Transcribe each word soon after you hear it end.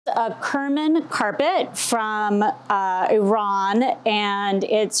a Kerman carpet from Iran, and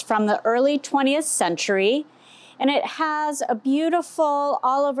it's from the early 20th century. And it has a beautiful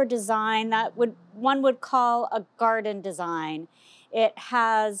all-over design that one would call a garden design. It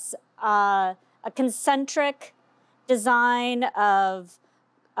has a concentric design of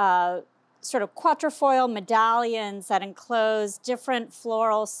sort of quatrefoil medallions that enclose different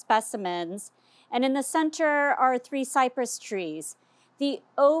floral specimens. And in the center are 3 cypress trees. The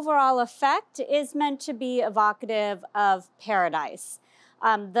overall effect is meant to be evocative of paradise.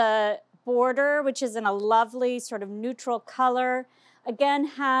 The border, which is in a lovely sort of neutral color, again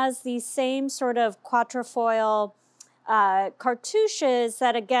has these same sort of quatrefoil cartouches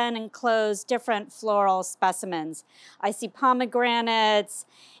that again enclose different floral specimens. I see pomegranates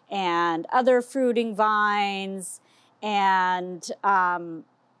and other fruiting vines, and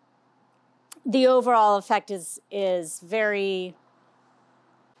the overall effect is very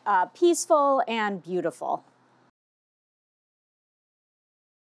peaceful and beautiful.